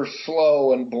super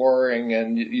slow and boring,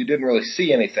 and you didn't really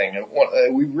see anything.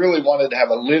 We really wanted to have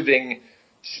a living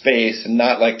space and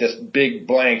not like this big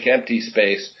blank empty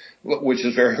space, which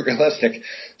is very realistic.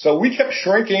 So we kept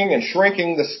shrinking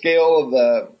the scale of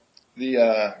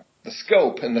the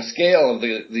scope and the scale of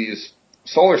these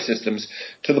solar systems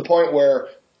to the point where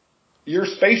your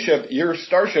starship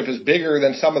is bigger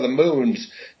than some of the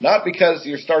moons, not because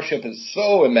your starship is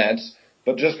so immense,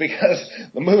 but just because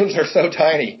the moons are so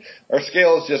tiny. Our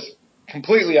scale is just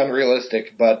completely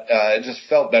unrealistic, but it just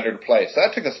felt better to play. So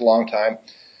that took us a long time.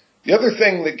 The other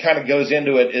thing that kind of goes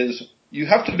into it is you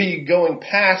have to be going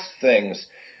past things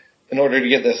in order to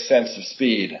get this sense of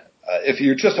speed. If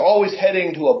you're just always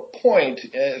heading to a point,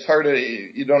 it's hard to,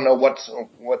 you don't know what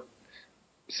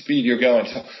speed you're going.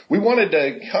 So we wanted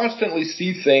to constantly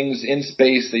see things in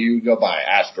space that you would go by,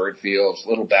 asteroid fields,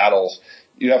 little battles.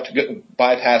 You have to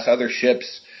bypass other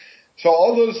ships. So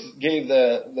all those gave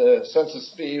the sense of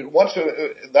speed.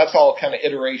 That's all kind of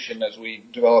iteration as we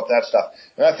develop that stuff.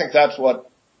 And I think that's what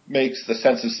makes the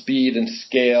sense of speed and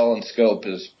scale and scope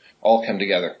is all come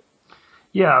together.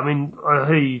 Yeah, I mean, I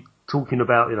hear you talking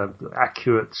about, the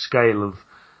accurate scale of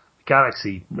the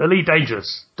galaxy. Elite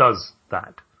Dangerous does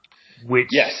that, which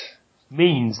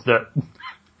means that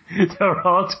there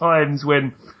are times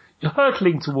when you're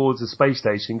hurtling towards a space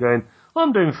station going,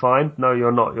 I'm doing fine. No,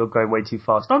 you're not. You're going way too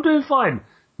fast. I'm doing fine.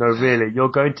 No, really, you're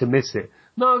going to miss it.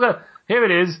 No, here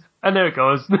it is, and there it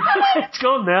goes. It's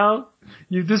gone now.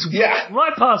 You just went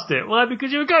right past it. Why?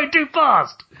 Because you were going too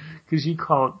fast. Because you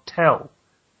can't tell.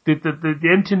 The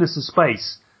emptiness of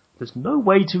space, there's no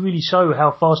way to really show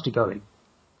how fast you're going,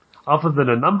 other than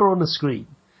a number on the screen,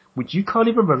 which you can't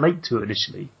even relate to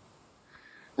initially.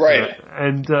 Right.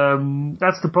 And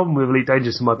that's the problem with Elite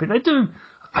Dangerous, in my opinion. They do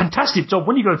a fantastic job.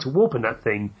 When you go to warp in that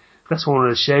thing, that's what I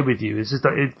wanted to share with you. It's just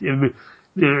that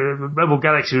Rebel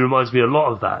Galaxy reminds me a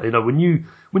lot of that. When you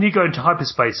go into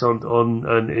hyperspace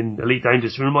in Elite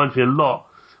Dangerous, it reminds me a lot.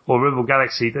 Or Rebel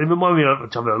Galaxy, they remind me of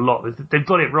each other a lot. They've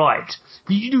got it right.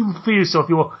 But you do feel yourself,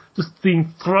 you're just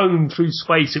being thrown through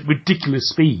space at ridiculous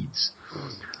speeds.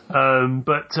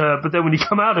 But then when you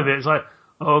come out of it, it's like,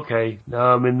 okay,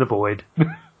 now I'm in the void.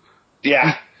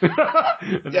 Yeah.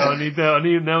 Now I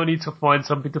need to find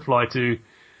something to fly to.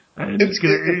 And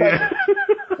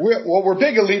we're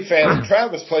big Elite fans.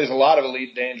 Travis plays a lot of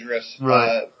Elite Dangerous.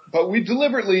 Right. But we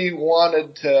deliberately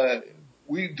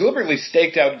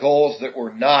staked out goals that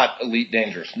were not Elite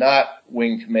Dangerous, not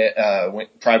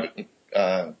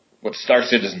Star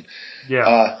Citizen.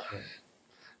 Yeah.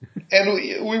 And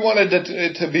we wanted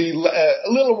it to be a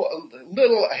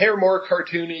little hair more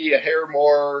cartoony,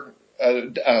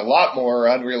 a lot more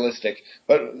unrealistic.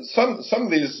 But some of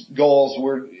these goals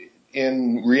were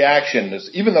in reaction.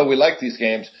 Even though we like these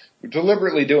games, we're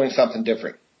deliberately doing something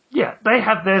different. Yeah, they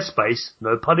have their space,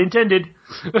 no pun intended.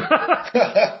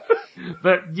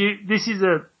 But this is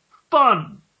a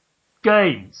fun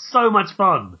game, so much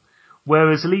fun.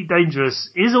 Whereas Elite Dangerous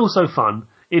is also fun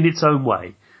in its own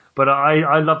way. But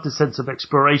I love the sense of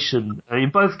exploration in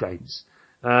both games.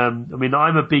 I'm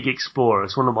a big explorer.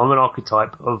 I'm an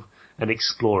archetype of an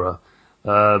explorer.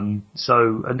 And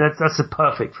that's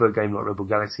perfect for a game like Rebel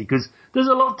Galaxy because there's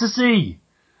a lot to see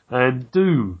and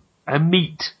do and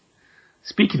meet.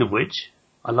 Speaking of which,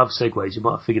 I love segues. You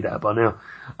might have figured that out by now.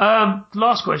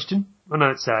 Last question. I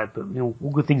know it's sad, but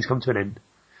all good things come to an end.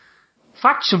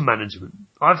 Faction management,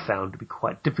 I've found to be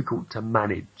quite difficult to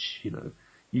manage.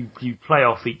 You play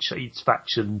off each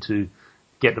faction to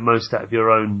get the most out of your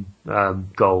own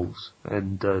goals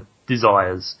and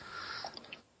desires.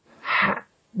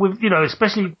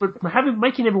 Especially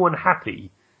making everyone happy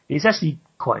is actually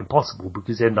quite impossible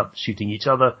because they end up shooting each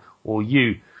other or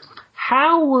you.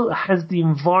 How has the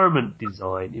environment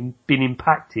design been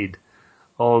impacted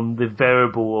on the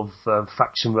variable of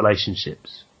faction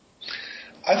relationships?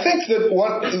 I think that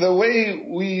the way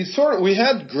we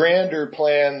had grander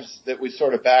plans that we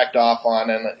sort of backed off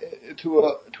on, and to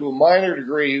a minor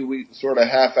degree we sort of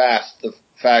half-assed the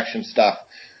faction stuff.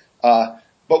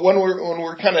 But when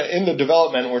we're kind of in the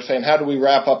development, we're saying, how do we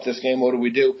wrap up this game? What do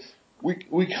we do?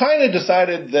 We kind of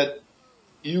decided that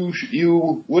you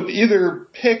would either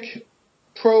pick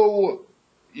pro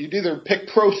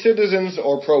citizens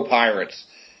or pro pirates,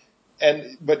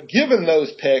 but given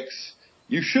those picks,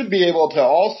 you should be able to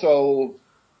also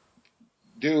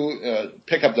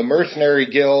pick up the mercenary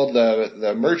guild,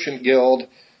 the merchant guild.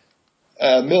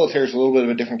 Military is a little bit of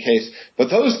a different case, but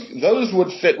those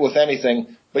would fit with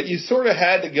anything. But you sort of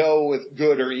had to go with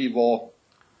good or evil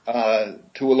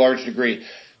to a large degree.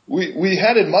 We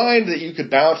had in mind that you could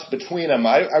bounce between them.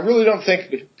 I really don't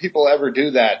think people ever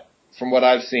do that from what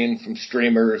I've seen from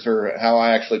streamers or how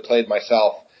I actually played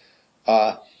myself.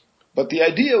 But the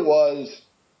idea was,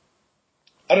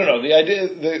 I don't know,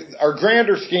 our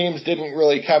grander schemes didn't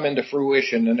really come into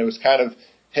fruition, and it was kind of,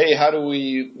 hey,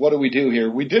 what do we do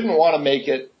here? We didn't want to make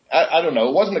it, I don't know,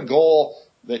 it wasn't a goal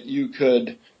that you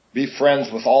could be friends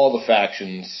with all the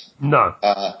factions. No.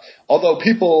 Although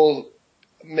people,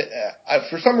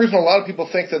 for some reason, a lot of people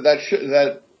think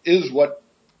that is what,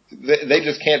 they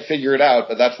just can't figure it out,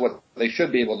 but that's what they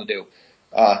should be able to do.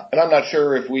 And I'm not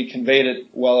sure if we conveyed it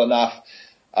well enough.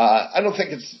 I don't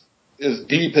think it's as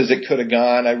deep as it could have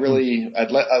gone. I'd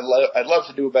love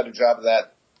to do a better job of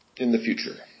that in the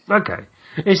future. Okay.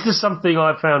 It's just something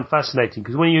I found fascinating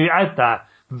because when you add that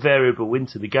variable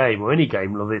into the game or any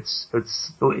game of its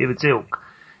ilk,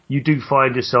 you do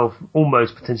find yourself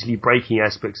almost potentially breaking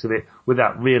aspects of it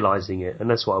without realising it, and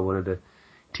that's what I wanted to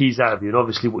tease out of you. And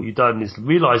obviously what you've done is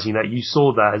realising that you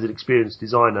saw that as an experienced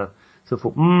designer, so I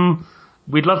thought,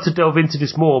 we'd love to delve into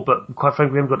this more, but quite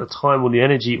frankly we haven't got the time or the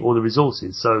energy or the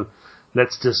resources, so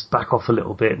let's just back off a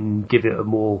little bit and give it a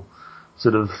more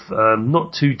sort of,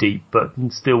 not too deep, but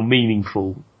still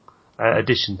meaningful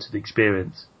addition to the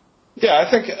experience. Yeah,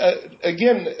 I think,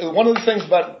 again, one of the things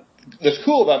that's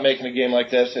cool about making a game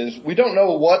like this is we don't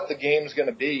know what the game's going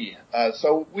to be.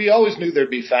 So we always knew there'd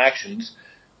be factions,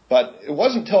 but it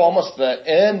wasn't until almost the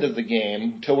end of the game,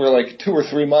 until we're like 2 or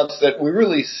 3 months, that we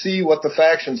really see what the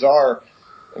factions are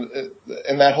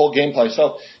in that whole gameplay.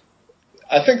 So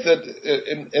I think that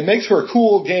it makes for a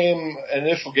cool game, an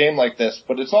initial game like this,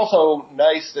 but it's also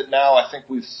nice that now I think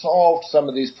we've solved some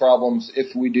of these problems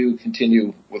if we do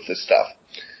continue with this stuff.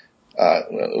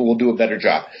 We'll do a better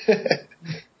job.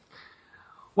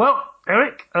 Well,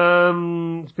 Eric,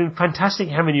 it's been fantastic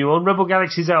having you on. Rebel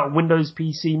Galaxy is out on Windows,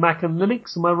 PC, Mac and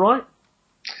Linux, am I right?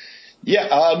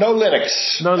 Yeah, no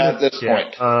Linux at this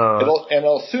point.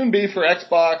 It'll soon be for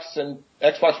Xbox and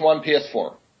Xbox One,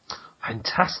 PS4.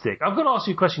 Fantastic. I've got to ask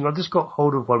you a question. I just got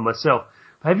hold of one myself.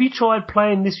 Have you tried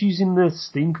playing this using the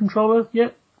Steam controller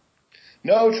yet?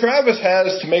 No, Travis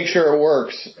has to make sure it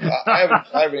works. I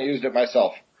haven't used it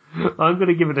myself. I'm going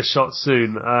to give it a shot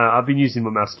soon. I've been using my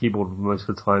mouse keyboard most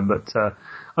of the time, but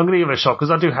I'm going to give it a shot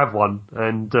because I do have one,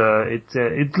 and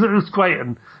it looks great.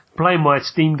 And playing my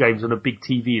Steam games on a big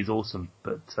TV is awesome.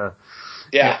 But but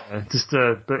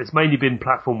it's mainly been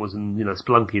platformers and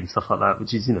Splunky and stuff like that,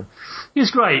 which is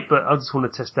it's great. But I just want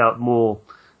to test out more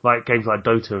like games like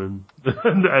Dota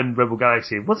and Rebel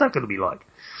Galaxy. What's that going to be like?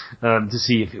 To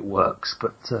see if it works,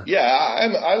 but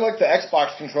I like the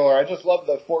Xbox controller. I just love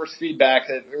the force feedback.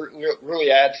 That really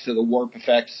adds to the warp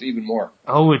effects even more.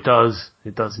 Oh, it does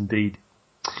indeed.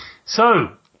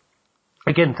 So,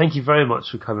 again, thank you very much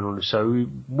for coming on the show. You're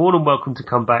more than welcome to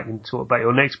come back and talk about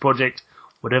your next project,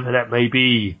 whatever that may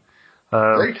be.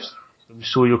 Great. I'm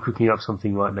sure you're cooking up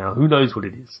something right now. Who knows what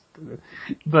it is?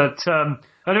 But are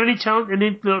there any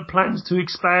plans to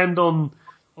expand on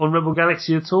Rebel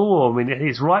Galaxy at all? I mean,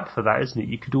 it's ripe for that, isn't it?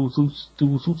 You could also do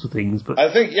all sorts of things. But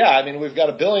I think, we've got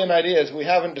a billion ideas. We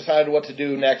haven't decided what to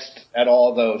do next at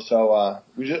all, though. So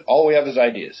all we have is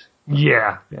ideas.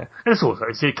 Yeah. And it's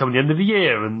coming the end of the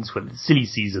year, and it's silly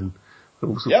season.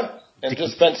 Yep, and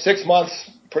just spent 6 months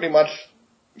pretty much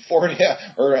 40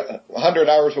 or 100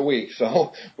 hours a week.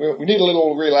 So we need a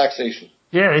little relaxation.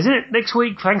 Yeah, isn't it next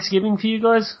week Thanksgiving for you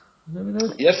guys?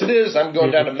 Yes, it is. I'm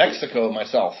going down to Mexico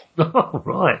myself. Oh,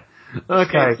 right.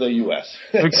 Okay. Escape the U.S.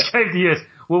 Escape the U.S.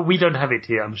 Well, we don't have it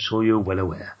here. I'm sure you're well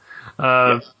aware.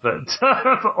 Yes. But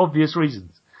for obvious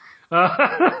reasons.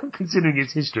 Considering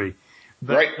its history.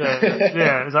 But, right.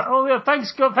 It's like,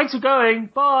 thanks for going.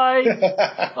 Bye.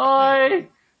 Bye.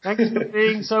 Thanks for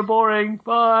being so boring.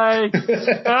 Bye.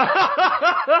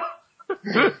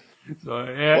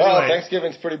 Anyway.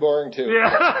 Thanksgiving's pretty boring too.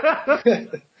 Yeah.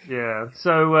 Yeah.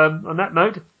 So, on that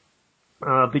note,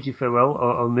 I'll bid you farewell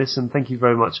on this, and thank you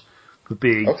very much for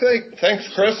being. Okay. Thanks,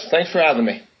 Chris. Thanks for having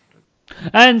me.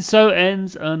 And so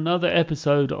ends another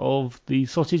episode of the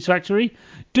Sausage Factory.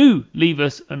 Do leave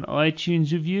us an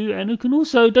iTunes review, and you can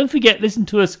also, don't forget, listen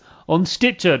to us on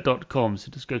Stitcher.com. So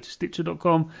just go to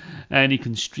Stitcher.com and you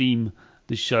can stream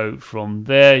the show from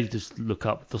there. You just look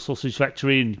up the Sausage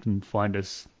Factory and you can find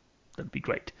us. That'd be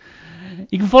great.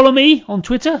 You can follow me on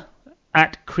Twitter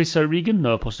at Chris O'Regan,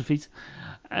 no apostrophes.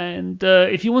 And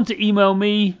if you want to email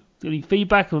me any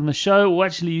feedback on the show, or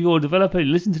actually you're a developer,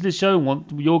 you listen to the show and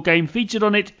want your game featured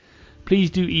on it,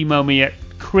 please do email me at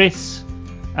chris@spong.com.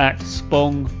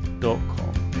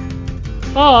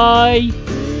 Bye!